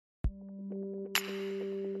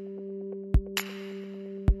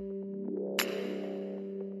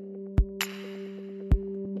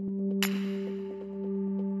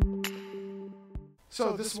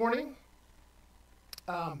So this morning,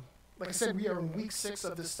 like I said, we are in week 6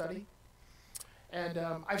 of this study. And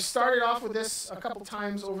I've started off with this a couple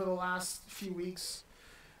times over the last few weeks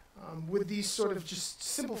with these sort of just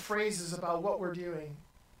simple phrases about what we're doing.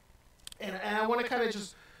 And I want to kind of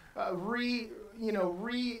just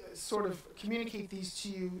sort of communicate these to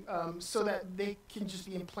you so that they can just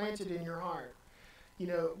be implanted in your heart. You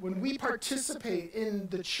know, when we participate in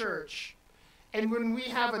the church, and when we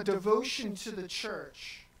have a devotion to the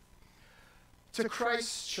church, to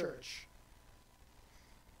Christ's church,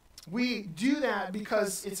 we do that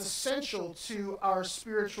because it's essential to our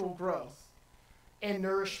spiritual growth and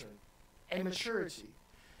nourishment and maturity.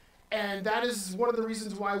 And that is one of the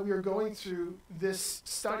reasons why we are going through this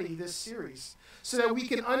study, this series, so that we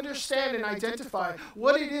can understand and identify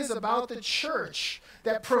what it is about the church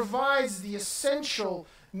that provides the essential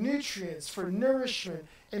nutrients for nourishment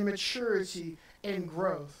and maturity and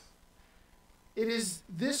growth. It is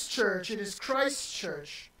this church, it is Christ's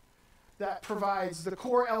church, that provides the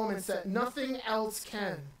core elements that nothing else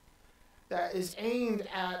can, that is aimed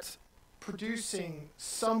at producing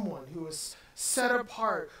someone who is set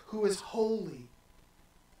apart, who is holy,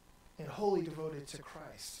 and wholly devoted to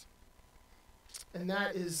Christ. And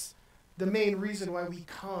that is the main reason why we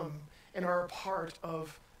come and are a part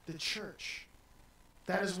of the church.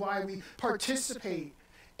 That is why we participate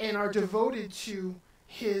and are devoted to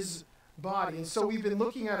his body. And so we've been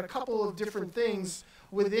looking at a couple of different things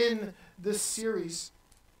within this series,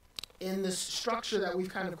 in this structure that we've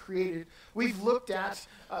kind of created. We've looked at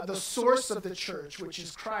the source of the church, which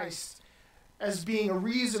is Christ, as being a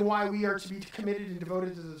reason why we are to be committed and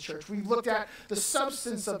devoted to the church. We've looked at the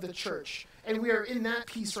substance of the church, and we are in that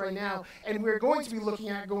piece right now, and we're going to be looking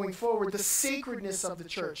at, going forward, the sacredness of the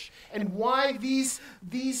church, and why this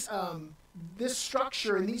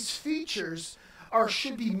structure and these features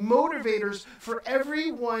should be motivators for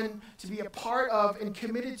everyone to be a part of and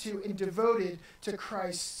committed to and devoted to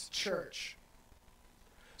Christ's church.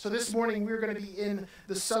 So this morning we're going to be in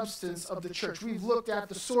the substance of the church. We've looked at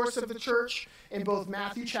the source of the church in both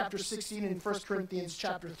Matthew chapter 16 and 1 Corinthians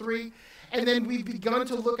chapter 3. And then we've begun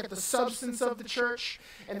to look at the substance of the church.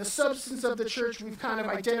 And the substance of the church we've kind of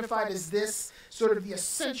identified as this, sort of the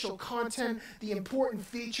essential content, the important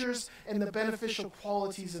features, and the beneficial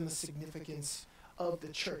qualities and the significance of the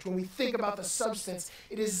church. When we think about the substance,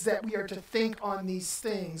 it is that we are to think on these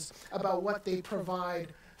things about what they provide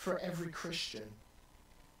for every Christian.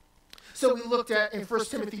 So we looked at in 1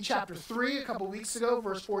 Timothy chapter 3 a couple weeks ago,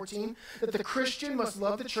 verse 14, that the Christian must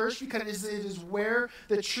love the church because it is where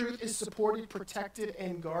the truth is supported, protected,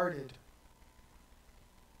 and guarded.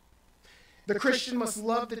 The Christian must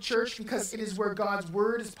love the church because it is where God's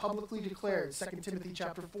word is publicly declared, 2 Timothy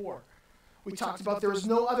chapter 4. We talked about there is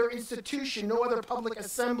no other institution, no other public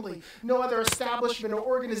assembly, no other establishment or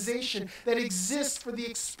organization that exists for the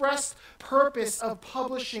express purpose of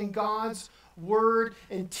publishing God's word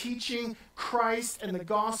and teaching Christ and the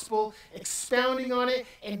gospel, expounding on it,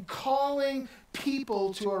 and calling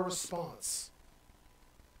people to a response.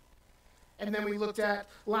 And then we looked at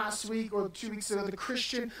last week or 2 weeks ago, the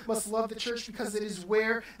Christian must love the church because it is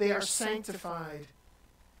where they are sanctified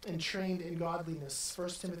and trained in godliness. 1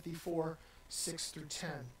 Timothy 4, 6 through 10.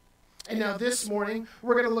 And now this morning,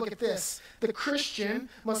 we're going to look at this. The Christian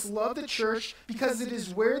must love the church because it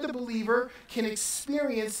is where the believer can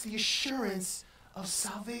experience the assurance of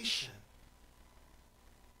salvation.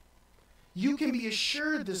 You can be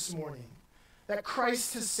assured this morning that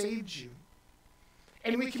Christ has saved you.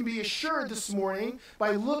 And we can be assured this morning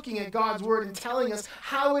by looking at God's word and telling us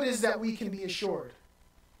how it is that we can be assured.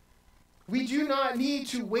 We do not need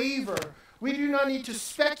to waver. We do not need to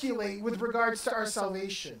speculate with regards to our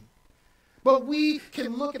salvation. But we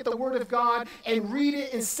can look at the Word of God and read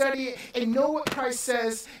it and study it and know what Christ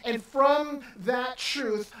says, and from that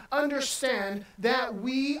truth understand that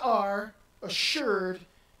we are assured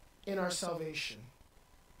in our salvation.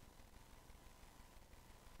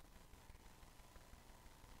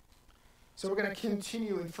 So we're going to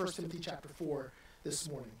continue in 1 Timothy chapter 4 this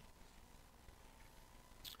morning.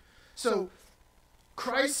 So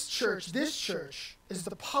Christ's church, this church, is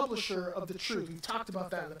the publisher of the truth. We've talked about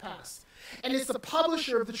that in the past. And it's the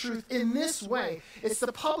publisher of the truth in this way. It's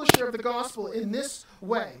the publisher of the gospel in this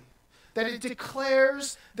way, that it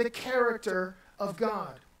declares the character of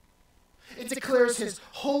God. It declares his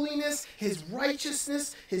holiness, his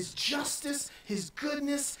righteousness, his justice, his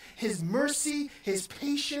goodness, his mercy, his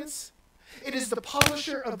patience. It is the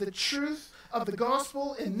publisher of the truth of the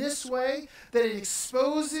gospel in this way, that it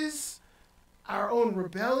exposes our own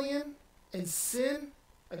rebellion and sin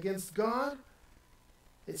against God,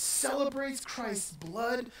 It celebrates Christ's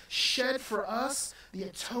blood shed for us, the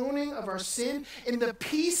atoning of our sin, and the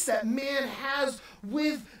peace that man has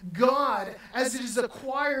with God as it is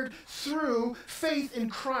acquired through faith in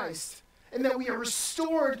Christ. And that we are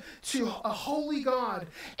restored to a holy God.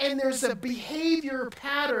 And there's a behavior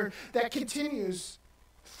pattern that continues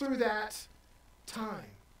through that time.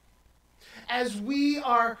 As we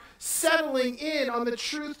are settling in on the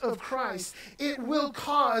truth of Christ, it will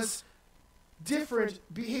cause different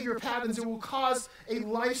behavior patterns. It will cause a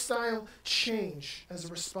lifestyle change as a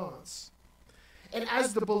response. And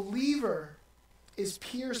as the believer is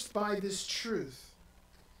pierced by this truth,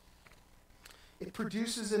 it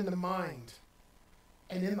produces in the mind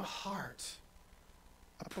and in the heart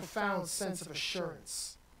a profound sense of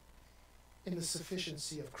assurance in the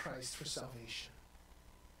sufficiency of Christ for salvation.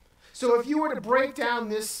 So if you were to break down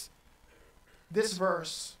this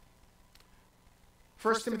verse,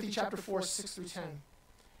 1 Timothy chapter 4, 6 through 10,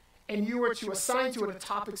 and you were to assign to it a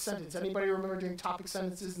topic sentence. Anybody remember doing topic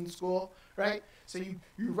sentences in school, right? So you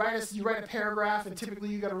write a paragraph, and typically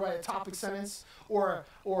you got to write a topic sentence or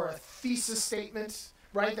a thesis statement,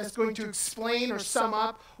 right? That's going to explain or sum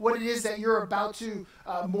up what it is that you're about to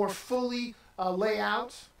more fully lay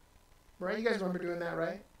out, right? You guys remember doing that,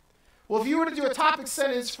 right? Well, if you were to do a topic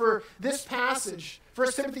sentence for this passage,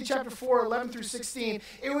 1 Timothy chapter 4, 11 through 16,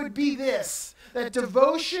 it would be this: that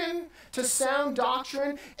devotion to sound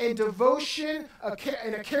doctrine and devotion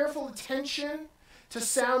and a careful attention to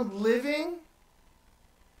sound living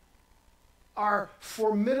are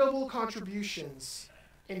formidable contributions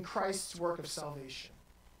in Christ's work of salvation.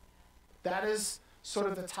 That is sort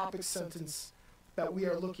of the topic sentence that we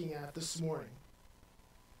are looking at this morning.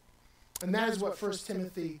 And that is what 1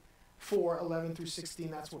 Timothy 4, 11 through 16,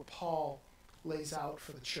 that's what Paul lays out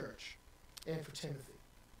for the church and for Timothy.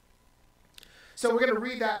 So we're going to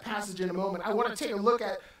read that passage in a moment. I want to take a look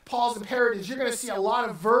at Paul's imperatives. You're going to see a lot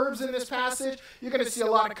of verbs in this passage. You're going to see a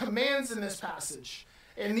lot of commands in this passage.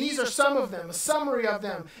 And these are some of them, a summary of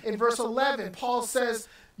them. In verse 11, Paul says,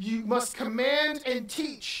 you must command and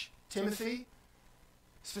teach, Timothy,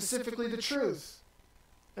 specifically the truth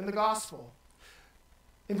and the gospel.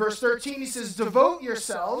 In verse 13, he says, devote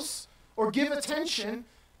yourselves or give attention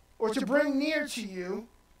or to bring near to you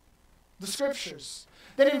the scriptures.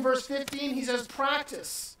 Then in verse 15, he says,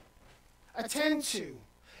 practice, attend to,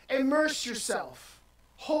 immerse yourself,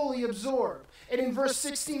 wholly absorb. And in verse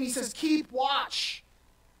 16, he says, keep watch,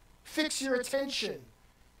 fix your attention,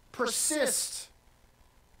 persist,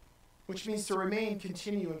 which means to remain,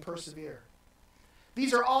 continue, and persevere.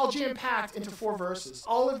 These are all jam-packed into 4 verses.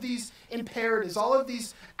 All of these imperatives, all of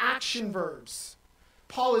these action verbs.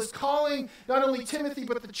 Paul is calling not only Timothy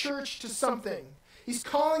but the church to something. He's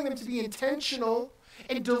calling them to be intentional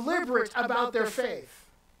and deliberate about their faith.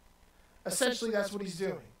 Essentially, that's what he's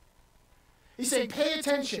doing. He's saying, pay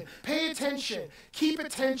attention,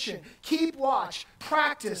 keep watch,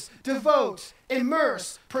 practice, devote,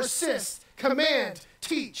 immerse, persist, command,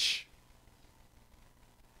 teach.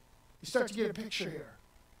 You start to get a picture here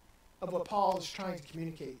of what Paul is trying to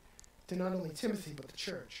communicate to not only Timothy but the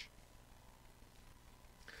church.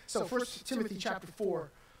 So 1 Timothy chapter 4,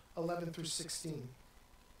 11 through 16.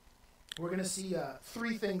 We're going to see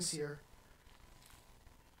 3 things here.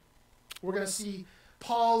 We're going to see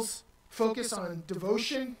Paul's focus on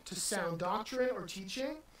devotion to sound doctrine or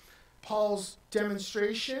teaching, Paul's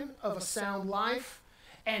demonstration of a sound life,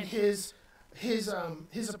 and his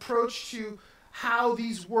approach to how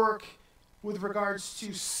these work with regards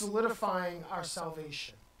to solidifying our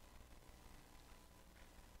salvation.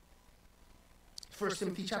 1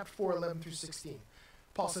 Timothy chapter 4, 11 through 16.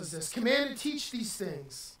 Paul says this, command and teach these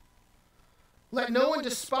things. Let no one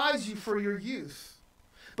despise you for your youth,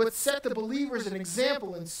 but set the believers an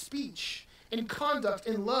example in speech, in conduct,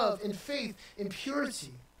 in love, in faith, in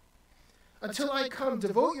purity. Until I come,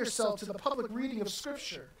 devote yourself to the public reading of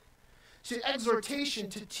Scripture, to exhortation,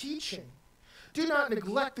 to teaching. Do not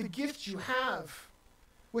neglect the gift you have,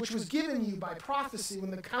 which was given you by prophecy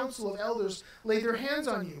when the council of elders laid their hands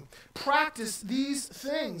on you. Practice these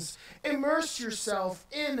things. Immerse yourself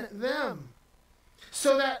in them,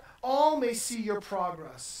 so that all may see your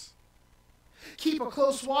progress. Keep a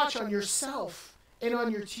close watch on yourself and on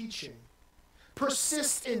your teaching.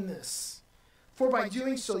 Persist in this, for by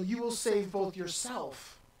doing so you will save both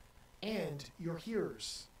yourself and your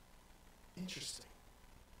hearers.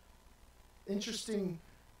 Interesting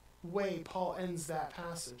way Paul ends that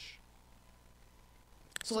passage.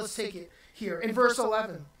 So let's take it here. In verse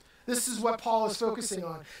 11, this is what Paul is focusing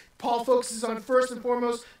on. Paul focuses on, first and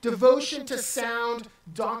foremost, devotion to sound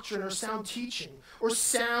doctrine or sound teaching or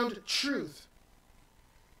sound truth.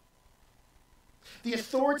 The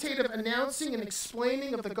authoritative announcing and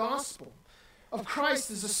explaining of the gospel of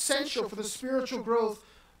Christ is essential for the spiritual growth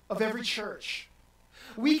of every church.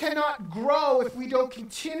 We cannot grow if we don't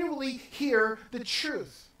continually hear the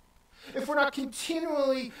truth. If we're not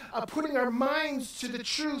continually putting our minds to the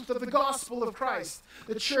truth of the gospel of Christ,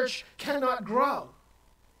 the church cannot grow.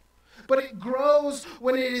 But it grows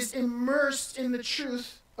when it is immersed in the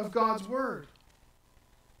truth of God's word.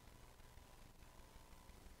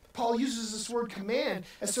 Paul uses this word command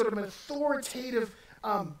as sort of an authoritative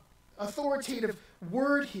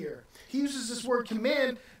word here. He uses this word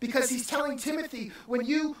command because he's telling Timothy, when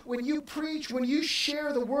you preach, when you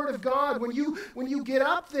share the word of God, when you get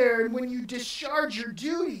up there and when you discharge your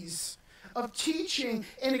duties of teaching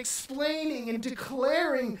and explaining and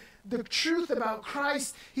declaring the truth about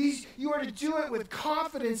Christ, you are to do it with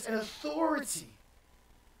confidence and authority.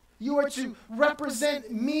 You are to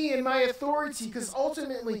represent me and my authority, because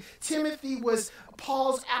ultimately Timothy was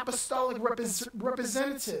Paul's apostolic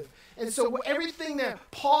representative. And so everything that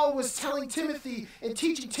Paul was telling Timothy and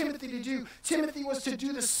teaching Timothy to do, Timothy was to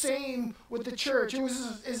do the same with the church. It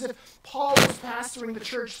was as if Paul was pastoring the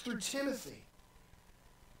church through Timothy.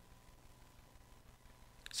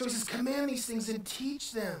 So he says, command these things and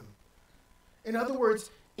teach them. In other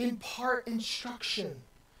words, impart instruction,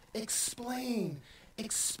 explain,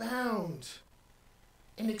 expound,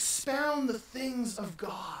 and expound the things of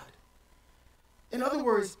God. In other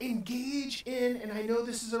words, engage in, and I know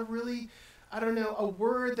this is a really, a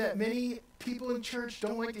word that many people in church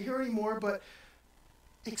don't like to hear anymore, but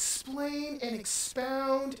explain and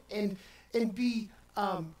expound and be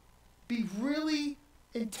really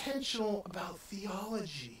intentional about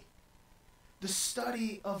theology, the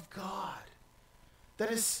study of God.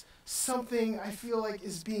 That is something I feel like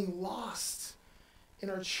is being lost in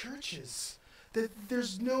our churches, that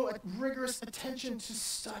there's no rigorous attention to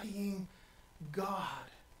studying God,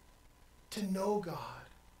 to know God.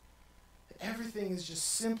 Everything is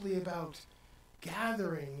just simply about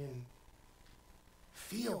gathering and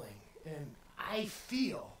feeling. And I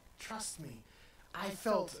feel, trust me, I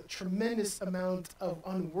felt a tremendous amount of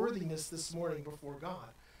unworthiness this morning before God.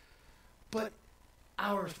 But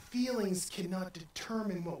our feelings cannot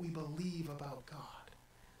determine what we believe about God.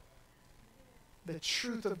 The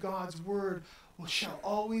truth of God's word shall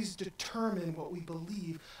always determine what we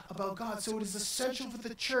believe about God. So it is essential for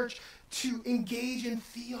the church to engage in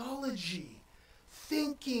theology,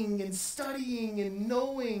 thinking and studying and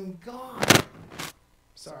knowing God.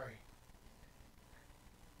 Sorry.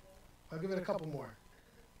 I'll give it a couple more.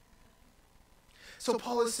 So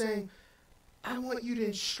Paul is saying, I want you to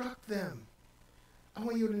instruct them. I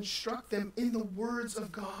want you to instruct them in the words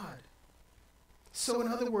of God. So in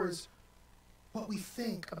other words, what we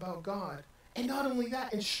think about God. And not only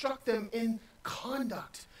that, instruct them in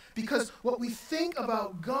conduct. Because what we think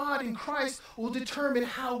about God in Christ will determine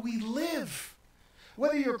how we live.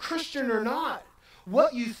 Whether you're a Christian or not,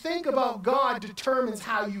 what you think about God determines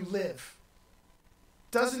how you live.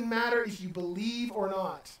 Doesn't matter if you believe or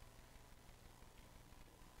not.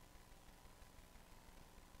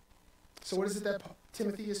 So what is it that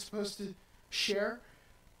Timothy is supposed to share?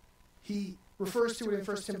 He refers to it in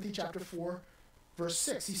 1 Timothy chapter 4, verse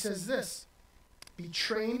 6. He says this, be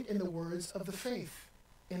trained in the words of the faith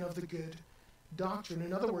and of the good doctrine.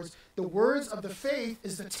 In other words, the words of the faith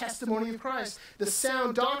is the testimony of Christ. The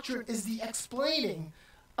sound doctrine is the explaining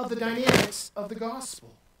of the dynamics of the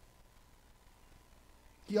gospel.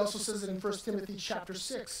 He also says it in 1 Timothy chapter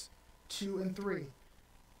 6, 2 and 3.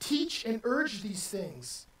 Teach and urge these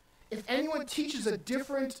things. If anyone teaches a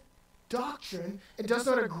different doctrine and does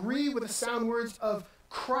not agree with the sound words of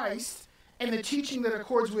Christ and the teaching that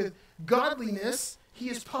accords with godliness, he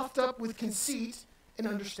is puffed up with conceit and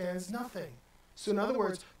understands nothing. So in other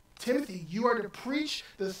words, Timothy, you are to preach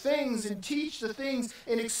the things and teach the things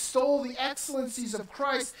and extol the excellencies of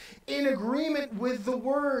Christ in agreement with the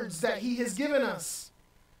words that he has given us.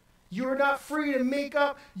 You are not free to make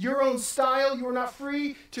up your own style. You are not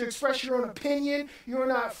free to express your own opinion. You are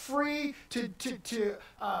not free to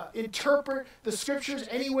interpret the scriptures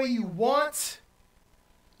any way you want.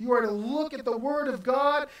 You are to look at the word of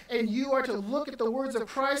God, and you are to look at the words of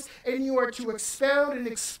Christ, and you are to expound and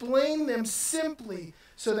explain them simply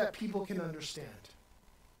so that people can understand.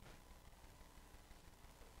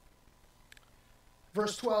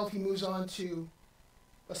 Verse 12, he moves on to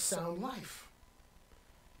a sound life.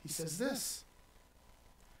 He says this,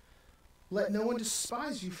 let no one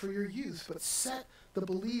despise you for your youth, but set the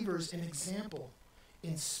believers an example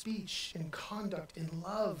in speech, in conduct, in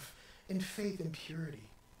love, in faith, and purity.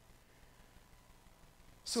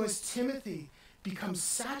 So as Timothy becomes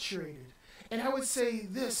saturated, and I would say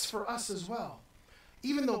this for us as well,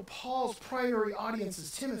 even though Paul's primary audience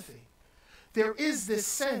is Timothy, there is this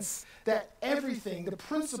sense that everything, the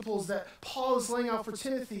principles that Paul is laying out for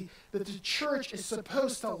Timothy, that the church is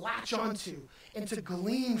supposed to latch onto and to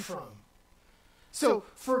glean from. So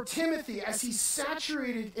for Timothy, as he's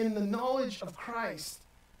saturated in the knowledge of Christ,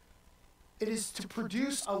 it is to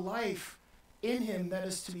produce a life in him that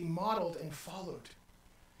is to be modeled and followed.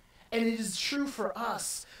 And it is true for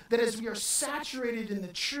us that as we are saturated in the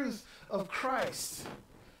truth of Christ,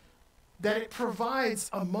 that it provides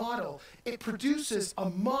a model. It produces a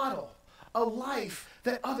model, a life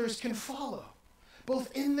that others can follow,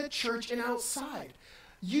 both in the church and outside.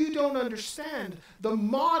 You don't understand the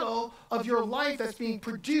model of your life that's being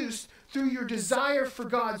produced through your desire for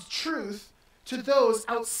God's truth to those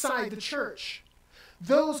outside the church.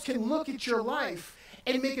 Those can look at your life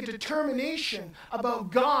and make a determination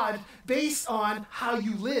about God based on how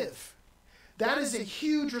you live. That is a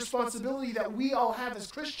huge responsibility that we all have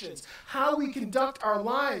as Christians. How we conduct our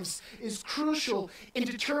lives is crucial in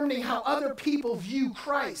determining how other people view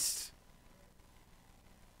Christ.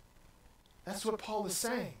 That's what Paul is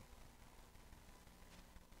saying.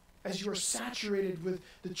 As you are saturated with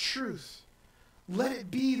the truth, let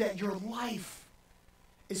it be that your life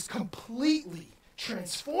is completely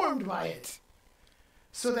transformed by it,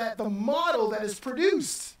 so that the model that is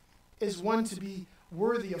produced is one to be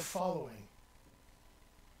worthy of following.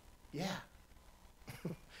 Yeah.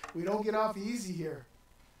 We don't get off easy here.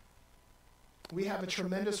 We have a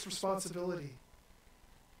tremendous responsibility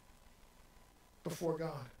before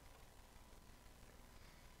God.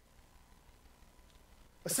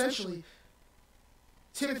 Essentially,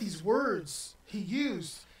 Timothy's words he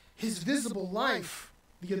used, his visible life,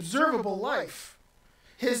 the observable life,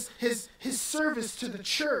 his service to the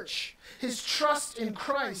church, his trust in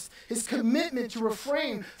Christ, his commitment to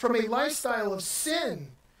refrain from a lifestyle of sin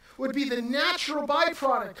would be the natural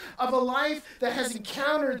byproduct of a life that has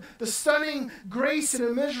encountered the stunning grace and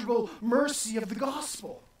immeasurable mercy of the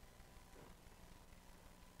gospel.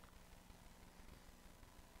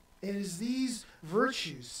 It is these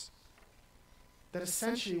virtues that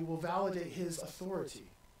essentially will validate his authority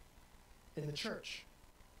in the church.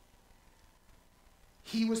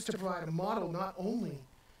 He was to provide a model not only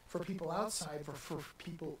for people outside, but for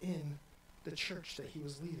people in the church that he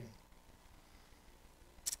was leading.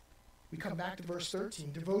 We come back to verse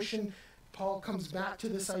 13. Devotion, Paul comes back to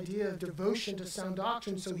this idea of devotion to sound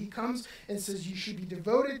doctrine. So he comes and says you should be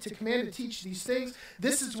devoted to command and teach these things.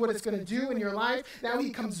 This is what it's going to do in your life. Now he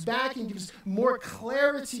comes back and gives more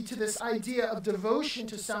clarity to this idea of devotion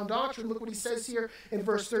to sound doctrine. Look what he says here in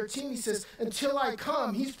verse 13. He says, until I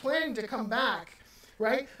come. He's planning to come back,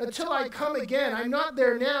 right? Until I come again. I'm not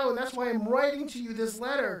there now, and that's why I'm writing to you this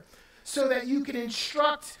letter, so that you can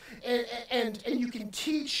instruct and you can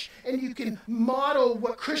teach and you can model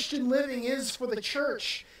what Christian living is for the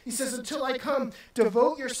church. He says, until I come,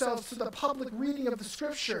 devote yourselves to the public reading of the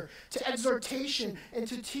scripture, to exhortation and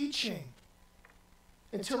to teaching.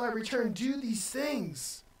 Until I return, do these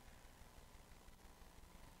things.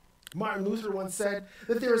 Martin Luther once said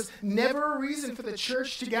that there is never a reason for the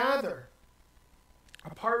church to gather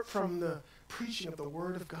apart from the preaching of the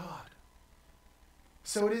word of God.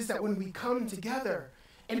 So it is that when we come together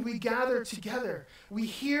and we gather together, we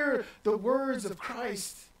hear the words of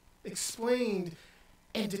Christ explained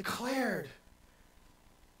and declared.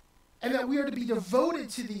 And that we are to be devoted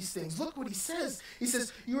to these things. Look what he says. He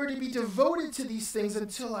says, you are to be devoted to these things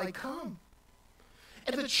until I come.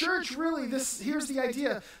 And the church really, here's the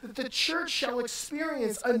idea, that the church shall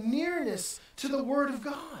experience a nearness to the word of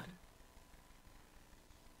God.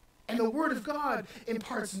 And the word of God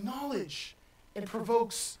imparts knowledge and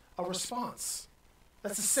provokes a response.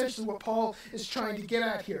 That's essentially what Paul is trying to get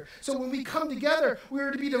at here. So when we come together, we are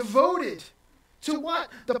to be devoted to what?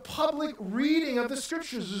 The public reading of the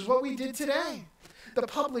scriptures is what we did today. The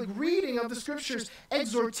public reading of the scriptures,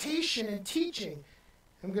 exhortation and teaching.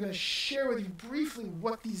 I'm going to share with you briefly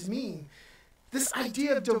what these mean. This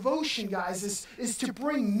idea of devotion, guys, is to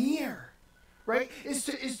bring near. Right? Is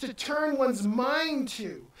to turn one's mind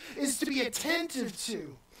to, is to be attentive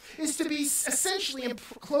to, is to be essentially in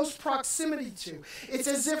close proximity to. It's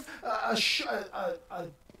as if a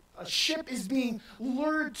ship is being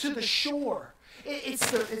lured to the shore.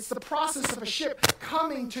 It's the process of a ship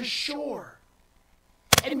coming to shore.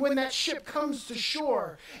 And when that ship comes to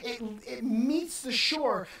shore, it meets the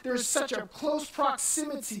shore. There's such a close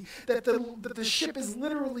proximity that the ship is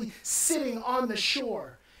literally sitting on the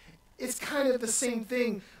shore. It's kind of the same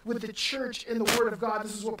thing with the church and the word of God.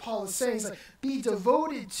 This is what Paul is saying. He's like, be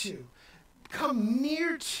devoted to, come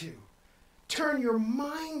near to, turn your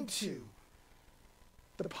mind to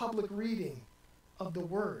the public reading of the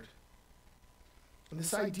word. And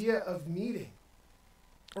this idea of meeting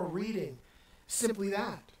or reading, simply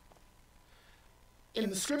that. In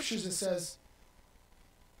the scriptures it says,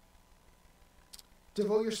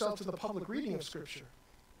 devote yourself to the public reading of scripture.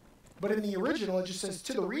 But in the original it just says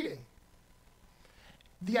to the reading.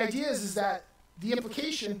 The idea is that the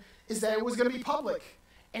implication is that it was going to be public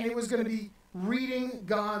and it was going to be reading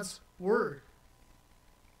God's word.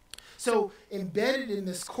 So embedded in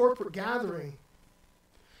this corporate gathering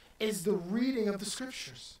is the reading of the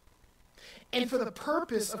scriptures. And for the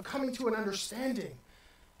purpose of coming to an understanding,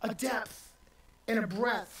 a depth and a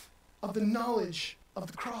breadth of the knowledge of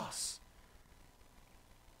the cross.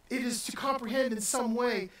 It is to comprehend in some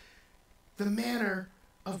way the manner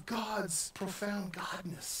of God's profound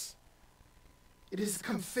godness. It is to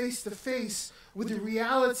come face to face with the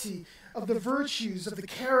reality of the virtues of the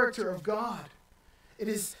character of God. It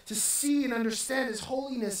is to see and understand his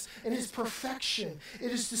holiness and his perfection.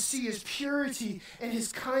 It is to see his purity and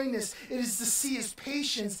his kindness. It is to see his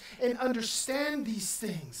patience and understand these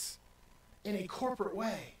things in a corporate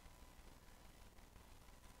way.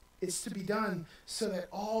 It's to be done so that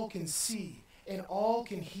all can see and all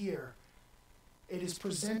can hear. It is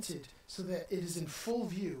presented so that it is in full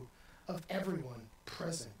view of everyone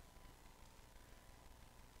present.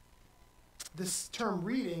 This term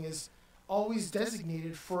reading is always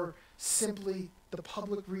designated for simply the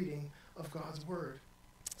public reading of God's word.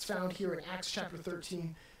 It's found here in Acts chapter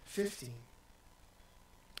 13, 15.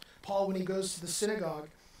 Paul, when he goes to the synagogue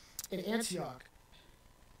in Antioch,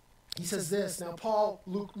 he says this. Now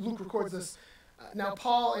Luke records this. Now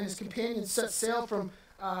Paul and his companions set sail from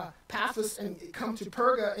Paphos and come to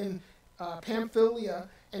Perga in Pamphylia,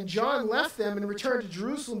 and John left them and returned to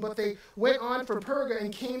Jerusalem, but they went on from Perga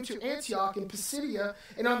and came to Antioch in Pisidia,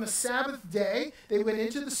 and on the Sabbath day they went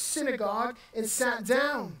into the synagogue and sat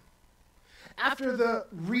down. After the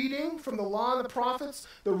reading from the law and the prophets,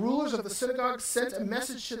 the rulers of the synagogue sent a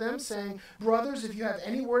message to them saying, "Brothers, if you have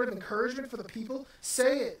any word of encouragement for the people,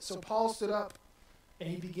 say it." So Paul stood up and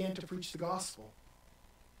he began to preach the gospel.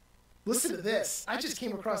 Listen to this. I just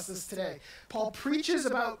came across this today. Paul preaches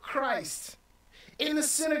about Christ in the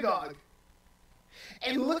synagogue.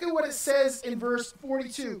 And look at what it says in verse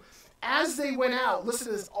 42. As they went out, listen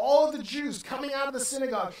to this, all of the Jews coming out of the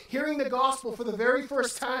synagogue, hearing the gospel for the very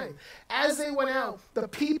first time. As they went out, the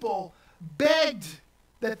people begged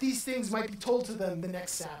that these things might be told to them the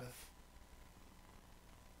next Sabbath.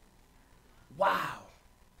 Wow.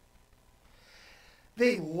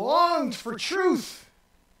 They longed for truth.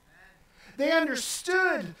 They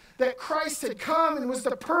understood that Christ had come and was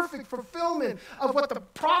the perfect fulfillment of what the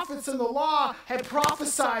prophets and the law had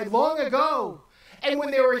prophesied long ago. And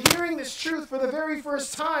when they were hearing this truth for the very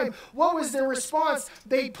first time, what was their response?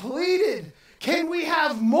 They pleaded, "Can we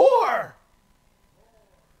have more?"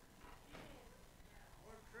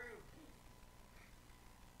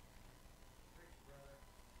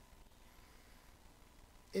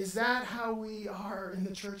 Is that how we are in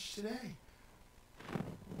the church today?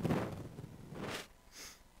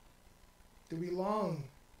 Do we long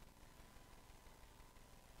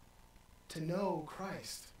to know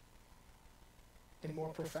Christ in more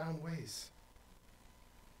profound ways?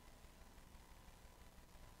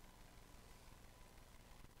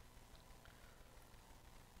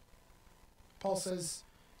 Paul says,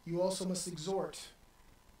 you also must exhort.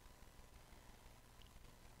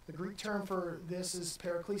 The Greek term for this is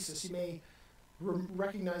paraklesis. You may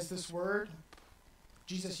recognize this word.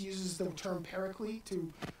 Jesus uses the term paraclete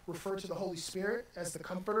to refer to the Holy Spirit as the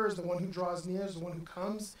comforter, as the one who draws near, as the one who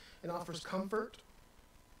comes and offers comfort.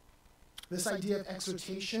 This idea of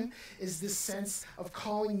exhortation is this sense of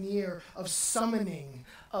calling near, of summoning,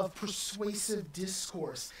 of persuasive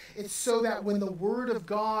discourse. It's so that when the word of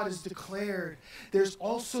God is declared, there's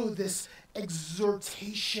also this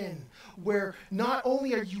exhortation where not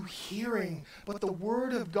only are you hearing, but the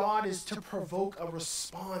word of God is to provoke a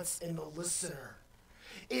response in the listener.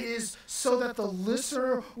 It is so that the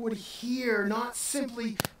listener would hear not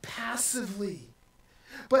simply passively,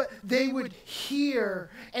 but they would hear,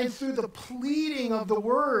 and through the pleading of the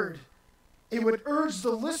word, it would urge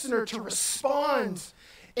the listener to respond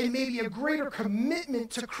in maybe a greater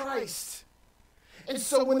commitment to Christ. And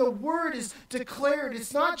so when the word is declared,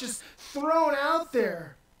 it's not just thrown out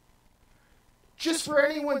there just for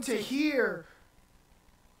anyone to hear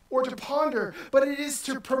or to ponder, but it is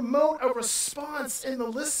to promote a response in the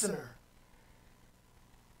listener.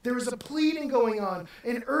 There is a pleading going on,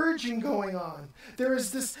 an urging going on. There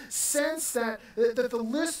is this sense that the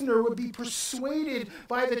listener would be persuaded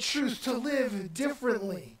by the truth to live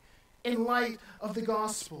differently in light of the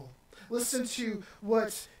gospel. Listen to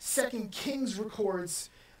what 2 Kings records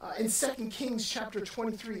in 2 Kings chapter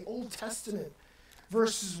 23, Old Testament,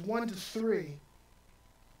 verses 1 to 3.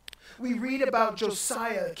 We read about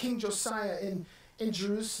Josiah, King Josiah in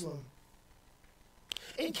Jerusalem.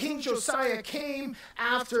 And King Josiah came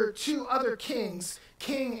after two other kings,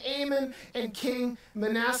 King Amon and King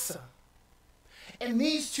Manasseh. And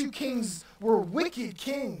these two kings were wicked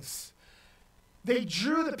kings. They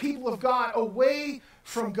drew the people of God away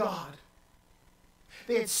from God.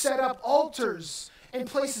 They had set up altars and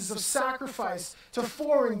places of sacrifice to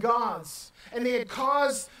foreign gods. And they had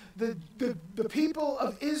caused the people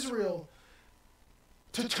of Israel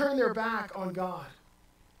to turn their back on God,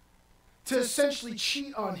 to essentially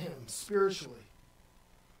cheat on him spiritually.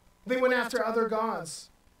 They went after other gods.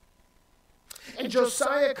 And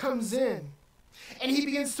Josiah comes in, and he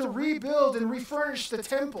begins to rebuild and refurnish the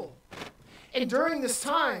temple. And during this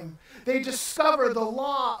time, they discover the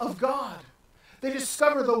law of God. They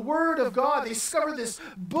discover the word of God. They discover this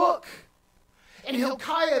book. And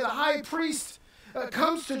Hilkiah, the high priest,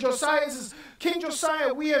 comes to Josiah and says, King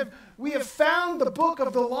Josiah, we have found the book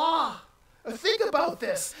of the law. Think about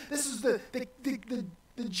this. This is the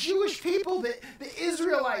Jewish people, the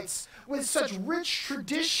Israelites, with such rich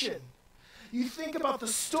tradition. You think about the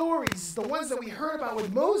stories, the ones that we heard about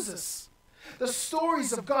with Moses, the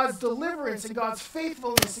stories of God's deliverance and God's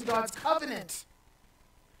faithfulness and God's covenant.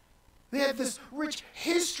 They had this rich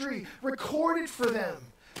history recorded for them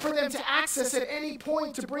to access at any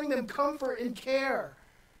point to bring them comfort and care.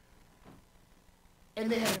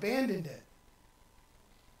 And they had abandoned it.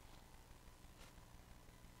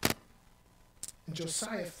 And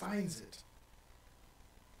Josiah finds it.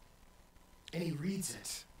 And he reads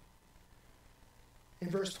it. In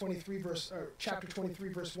chapter 23,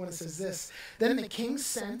 verse 1, it says this: Then the king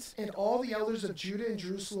sent, and all the elders of Judah and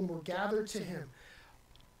Jerusalem were gathered to him.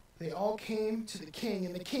 They all came to the king,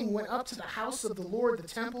 and the king went up to the house of the Lord, the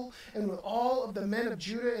temple, and with all of the men of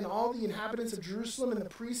Judah and all the inhabitants of Jerusalem and the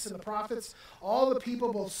priests and the prophets, all the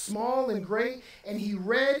people, both small and great, and he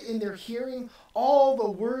read in their hearing all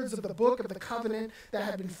the words of the book of the covenant that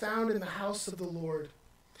had been found in the house of the Lord.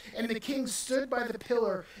 And the king stood by the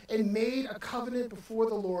pillar and made a covenant before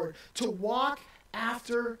the Lord to walk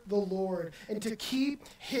after the Lord and to keep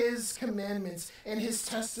his commandments and his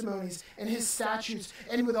testimonies and his statutes,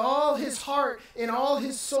 and with all his heart and all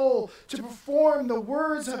his soul to perform the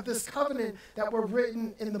words of this covenant that were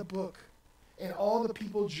written in the book. And all the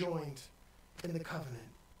people joined in the covenant.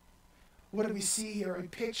 What do we see here? A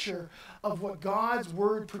picture of what God's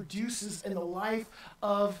word produces in the life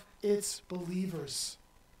of its believers.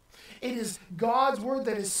 It is God's word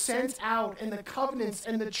that is sent out, and the covenants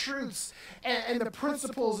and the truths and the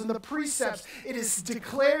principles and the precepts. It is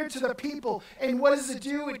declared to the people. And what does it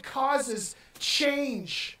do? It causes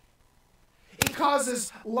change. It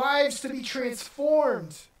causes lives to be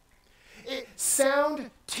transformed. Sound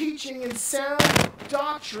teaching and sound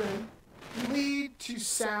doctrine lead to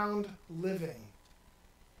sound living,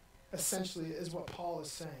 essentially, is what Paul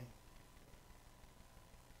is saying.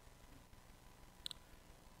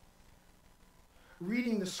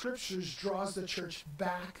 Reading the scriptures draws the church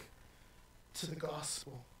back to the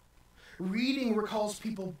gospel. Reading recalls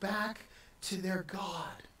people back to their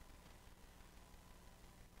God.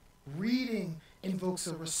 Reading invokes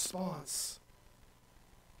a response.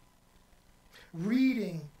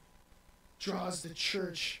 Reading draws the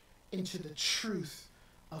church into the truth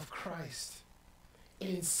of Christ.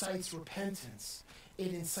 It incites repentance.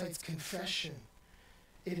 It incites confession.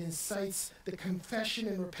 It incites the confession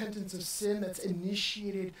and repentance of sin that's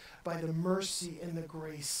initiated by the mercy and the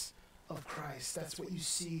grace of Christ. That's what you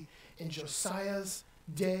see in Josiah's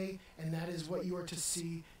day, and that is what you are to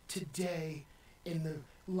see today in the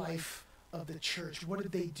life of the church. What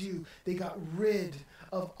did they do? They got rid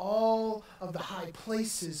of all of the high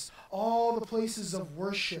places, all the places of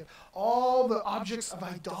worship, all the objects of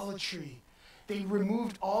idolatry. They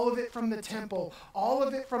removed all of it from the temple, all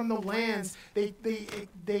of it from the lands. They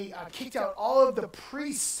kicked out all of the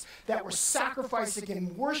priests that were sacrificing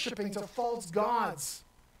and worshiping to false gods.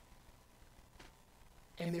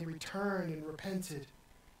 And they returned and repented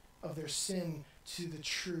of their sin to the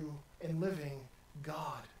true and living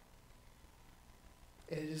God.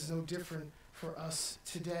 And it is no different for us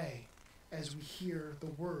today as we hear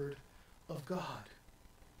the word of God.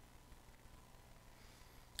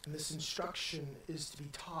 And this instruction is to be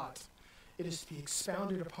taught. It is to be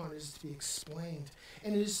expounded upon. It is to be explained.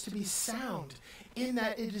 And it is to be sound in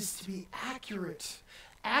that it is to be accurate,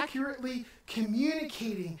 accurately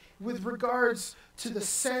communicating with regards to the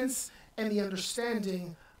sense and the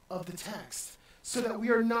understanding of the text, so that we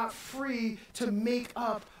are not free to make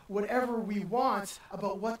up whatever we want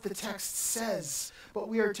about what the text says, but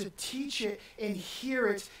we are to teach it and hear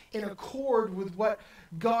it in accord with what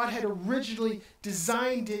God had originally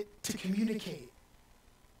designed it to communicate.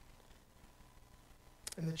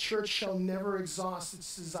 And the church shall never exhaust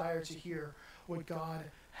its desire to hear what God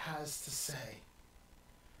has to say.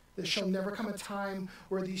 There shall never come a time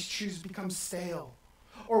where these truths become stale,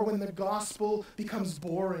 or when the gospel becomes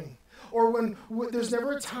boring, or when there's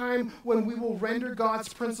never a time when we will render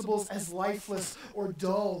God's principles as lifeless or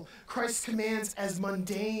dull, Christ's commands as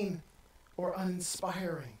mundane or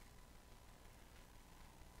uninspiring.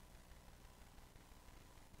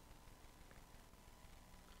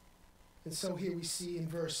 And so here we see in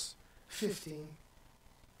verse 15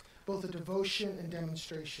 both a devotion and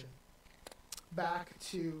demonstration. Back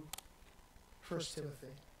to 1 Timothy.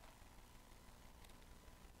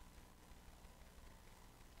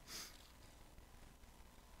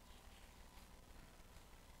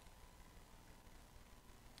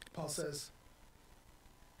 Paul says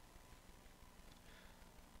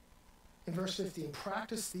in verse 15,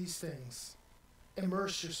 practice these things,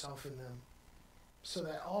 immerse yourself in them, so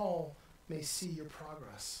that all may see your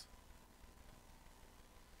progress.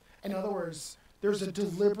 In other words, there's a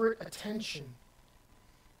deliberate attention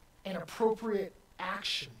and appropriate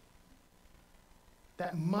action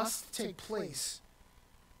that must take place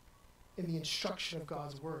in the instruction of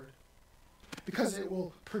God's word, because it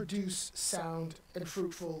will produce sound and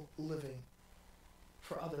fruitful living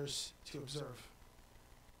for others to observe.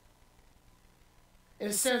 In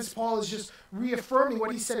a sense, Paul is just reaffirming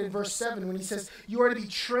what he said in verse 7 when he says, you are to be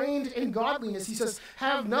trained in godliness. He says,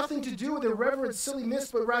 have nothing to do with irreverent, silly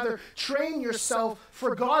myths, but rather train yourself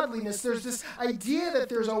for godliness. There's this idea that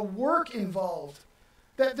there's a work involved.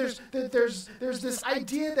 That there's this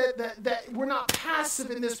idea that we're not passive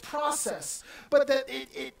in this process, but that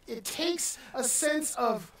it takes a sense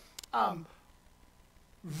of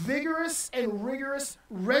vigorous and rigorous,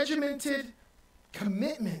 regimented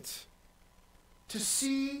commitment to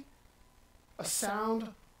see a sound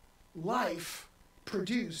life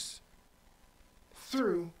produced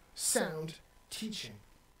through sound teaching.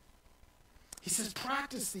 He says,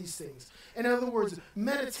 practice these things. In other words,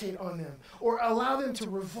 meditate on them or allow them to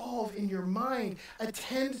revolve in your mind.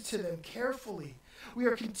 Attend to them carefully. We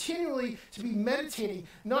are continually to be meditating,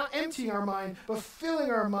 not emptying our mind, but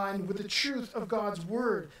filling our mind with the truth of God's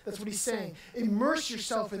word. That's what he's saying. Immerse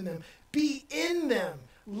yourself in them. Be in them.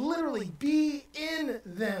 Literally, be in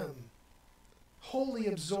them. Wholly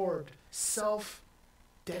absorbed,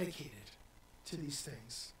 self-dedicated to these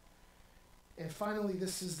things. And finally,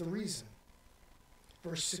 this is the reason.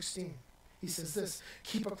 Verse 16, he says this,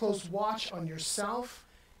 keep a close watch on yourself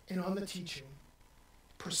and on the teaching.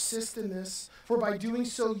 Persist in this, for by doing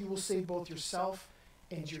so you will save both yourself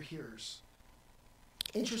and your hearers.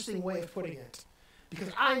 Interesting way of putting it, because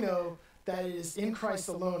I know that it is in Christ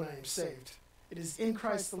alone I am saved. It is in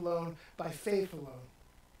Christ alone, by faith alone,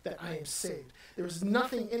 that I am saved. There is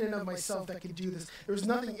nothing in and of myself that can do this. There is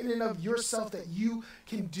nothing in and of yourself that you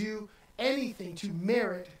can do anything to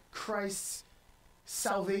merit Christ's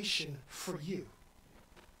salvation for you.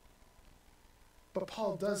 But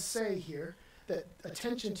Paul does say here that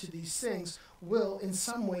attention to these things will in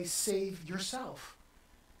some way save yourself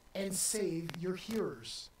and save your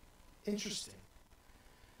hearers. Interesting.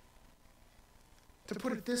 To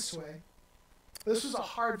put it this way, this was a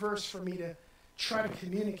hard verse for me to try to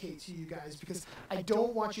communicate to you guys, because I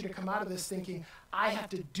don't want you to come out of this thinking I have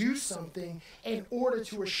to do something in order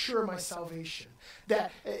to assure my salvation.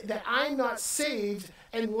 That I'm not saved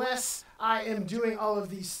unless I am doing all of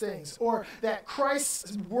these things. Or that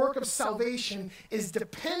Christ's work of salvation is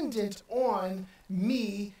dependent on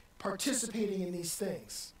me participating in these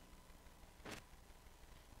things.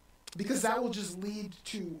 Because that will just lead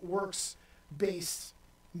to works-based,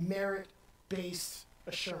 merit-based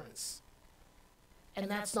assurance. And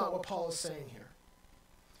that's not what Paul is saying here.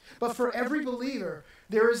 But for every believer,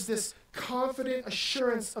 there is this confident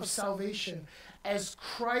assurance of salvation as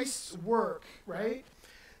Christ's work, right?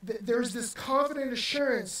 There's this confident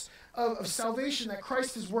assurance of salvation that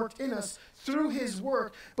Christ has worked in us through his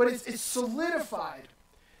work, but it's solidified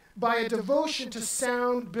by a devotion to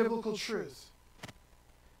sound biblical truth.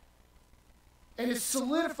 And it's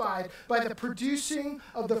solidified by the producing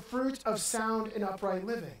of the fruit of sound and upright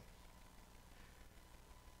living.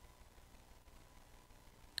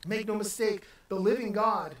 Make no mistake, the living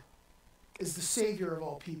God is the Savior of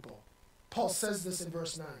all people. Paul says this in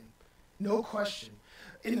verse 9. No question.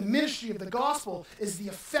 In the ministry of the gospel is the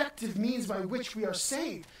effective means by which we are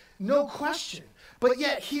saved. No question. But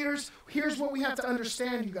yet, here's what we have to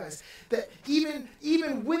understand, you guys, that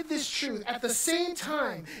even with this truth, at the same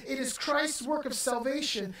time, it is Christ's work of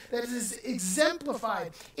salvation that is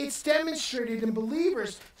exemplified. It's demonstrated in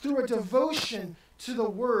believers through a devotion to the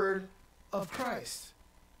word of Christ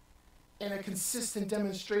and a consistent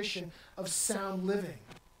demonstration of sound living.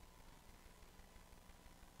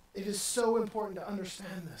 It is so important to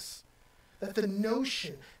understand this, that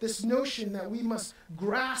this notion that we must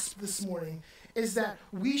grasp this morning is that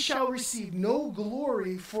we shall receive no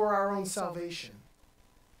glory for our own salvation.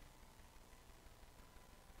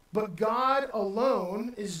 But God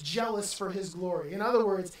alone is jealous for his glory. In other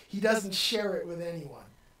words, he doesn't share it with anyone.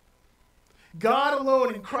 God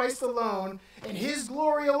alone and Christ alone and his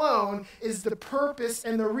glory alone is the purpose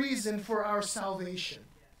and the reason for our salvation.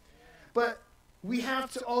 But we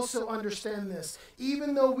have to also understand this.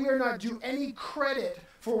 Even though we are not due any credit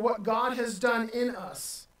for what God has done in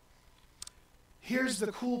us, here's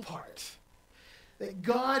the cool part. That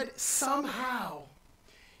God somehow,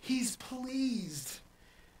 he's pleased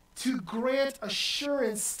to grant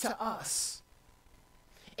assurance to us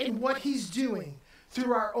in what he's doing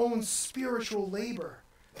through our own spiritual labor.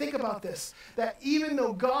 Think about this, that even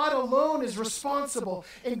though God alone is responsible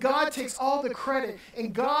and God takes all the credit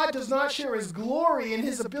and God does not share his glory in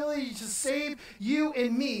his ability to save you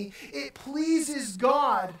and me, it pleases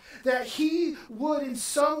God that he would in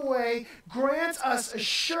some way grant us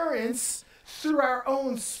assurance through our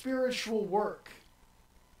own spiritual work,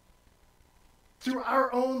 through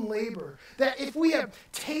our own labor, that if we have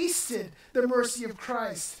tasted the mercy of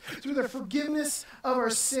Christ through the forgiveness of our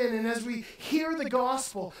sin, and as we hear the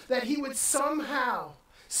gospel, that he would somehow,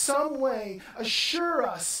 some way assure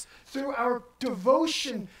us through our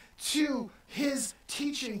devotion to his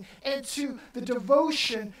teaching and to the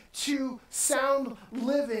devotion to sound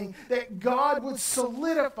living, that God would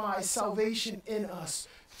solidify salvation in us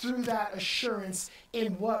through that assurance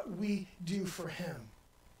in what we do for him.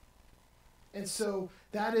 And so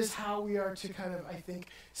that is how we are to kind of, I think,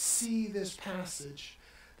 see this passage,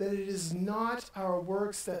 that it is not our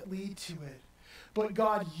works that lead to it, but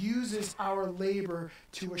God uses our labor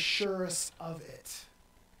to assure us of it,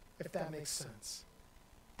 if that makes sense.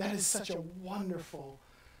 That is such a wonderful,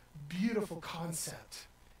 beautiful concept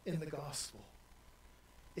in the gospel.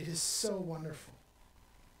 It is so wonderful.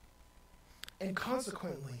 And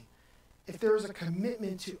consequently, if there is a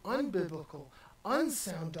commitment to unbiblical,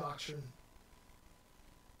 unsound doctrine,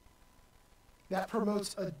 that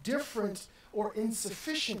promotes a different or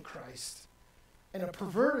insufficient Christ and a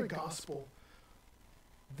perverted gospel,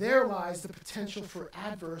 there lies the potential for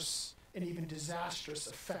adverse and even disastrous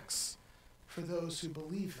effects for those who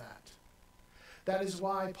believe that. That is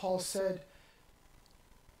why Paul said,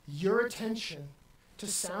 your attention to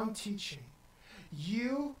sound teaching,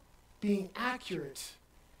 you being accurate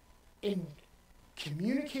in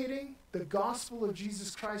communicating the gospel of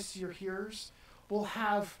Jesus Christ to your hearers, will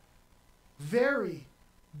have very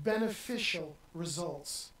beneficial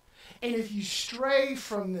results. And if you stray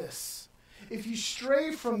from this,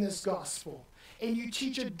 gospel, and you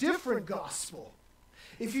teach a different gospel,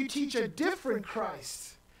 if you teach a different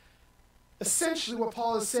Christ, essentially what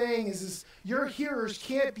Paul is saying is your hearers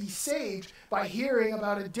can't be saved by hearing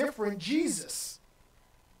about a different Jesus.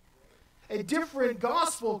 A different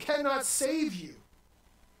gospel cannot save you.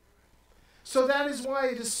 So that is why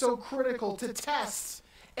it is so critical to test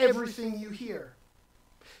everything you hear.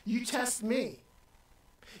 You test me.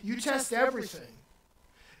 You test everything.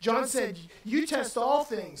 John said, you test all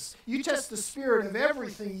things. You test the spirit of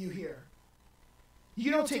everything you hear.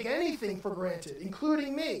 You don't take anything for granted,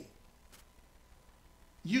 including me.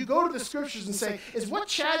 You go to the scriptures and say, is what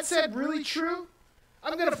Chad said really true?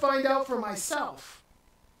 I'm going to find out for myself,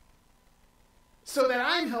 so that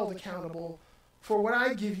I'm held accountable for what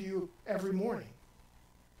I give you every morning.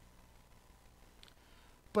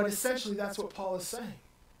 But essentially, that's what Paul is saying.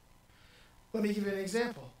 Let me give you an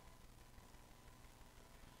example.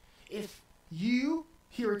 If you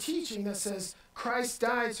hear a teaching that says Christ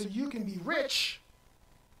died so you can be rich,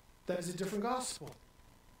 that is a different gospel.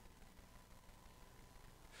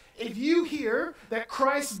 If you hear that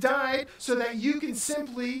Christ died so that you can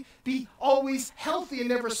simply be always healthy and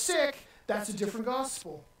never sick, that's a different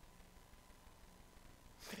gospel.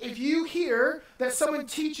 If you hear that someone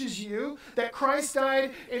teaches you that Christ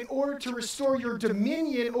died in order to restore your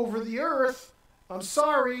dominion over the earth, I'm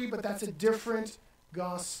sorry, but that's a different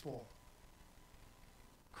gospel.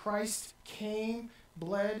 Christ came,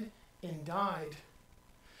 bled, and died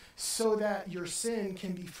so that your sin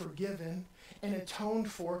can be forgiven and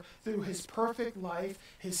atoned for through his perfect life,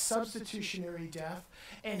 his substitutionary death,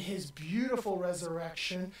 and his beautiful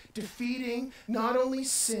resurrection, defeating not only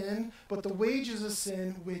sin, but the wages of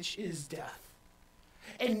sin, which is death.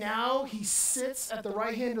 And now he sits at the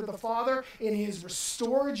right hand of the Father, and he has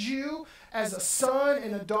restored you as a son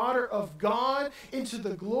and a daughter of God into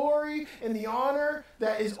the glory and the honor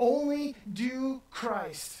that is only due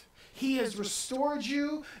Christ. He has restored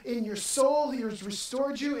you in your soul. He has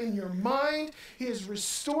restored you in your mind. He has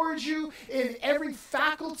restored you in every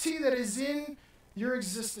faculty that is in your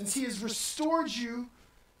existence. He has restored you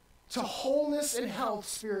to wholeness and health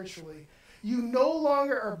spiritually. You no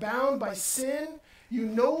longer are bound by sin. You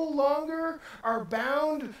no longer are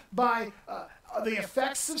bound by the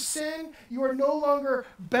effects of sin. You are no longer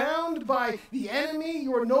bound by the enemy.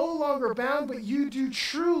 You are no longer bound, but you do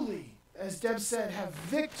truly, as Deb said, have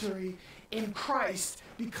victory in Christ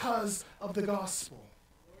because of the gospel.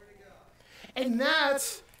 And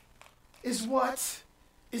that is what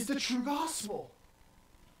is the true gospel.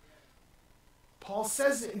 Paul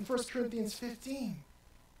says it in 1 Corinthians 15.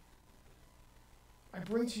 I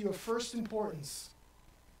bring to you of first importance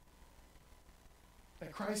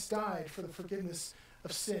that Christ died for the forgiveness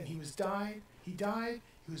of sin. He died,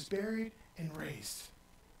 he was buried, and raised.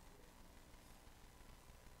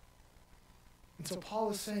 And so Paul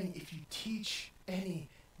is saying, if you teach any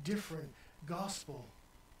different gospel,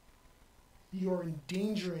 you are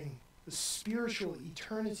endangering the spiritual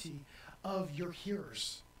eternity of your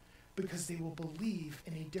hearers, because they will believe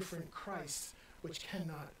in a different Christ which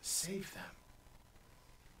cannot save them.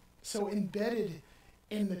 So embedded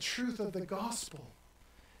in the truth of the gospel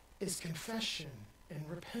is confession and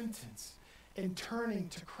repentance and turning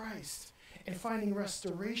to Christ and finding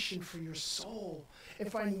restoration for your soul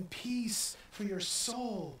and finding peace for your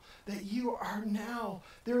soul, that you are now,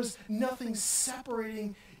 there is nothing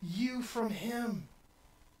separating you from him,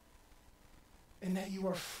 and that you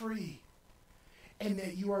are free, and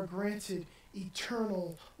that you are granted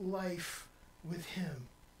eternal life with him.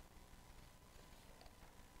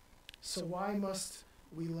 So why must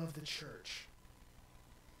we love the church?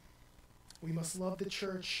 We must love the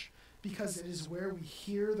church because it is where we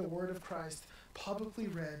hear the word of Christ publicly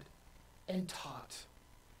read and taught,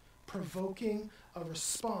 provoking a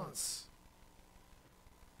response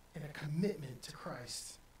and a commitment to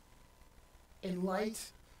Christ in light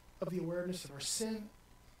of the awareness of our sin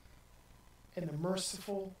and the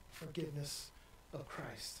merciful forgiveness of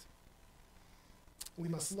Christ. We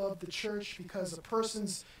must love the church because a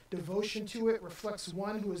person's devotion to it reflects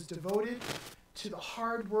one who is devoted to the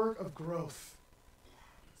hard work of growth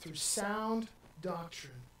through sound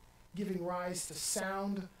doctrine, giving rise to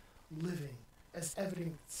sound living as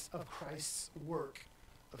evidence of Christ's work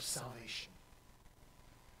of salvation.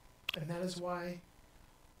 And that is why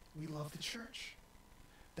we love the church.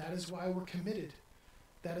 That is why we're committed.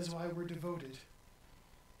 That is why we're devoted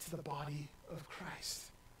to the body of Christ.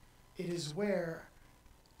 It is where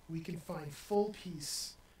we can find full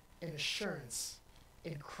peace and assurance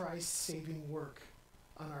in Christ's saving work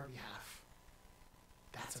on our behalf.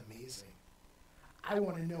 That's amazing. I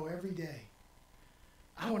want to know every day.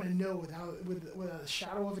 I want to know without a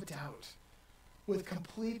shadow of a doubt, with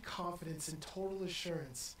complete confidence and total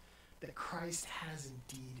assurance, that Christ has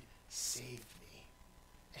indeed saved me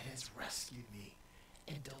and has rescued me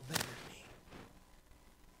and delivered me.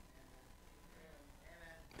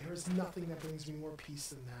 There is nothing that brings me more peace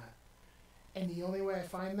than that. And the only way I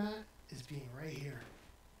find that is being right here.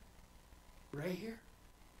 Right here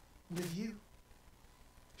with you.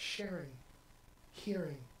 Sharing,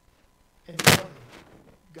 hearing, and loving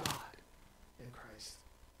God in Christ.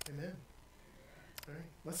 Amen. All right,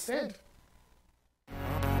 let's stand.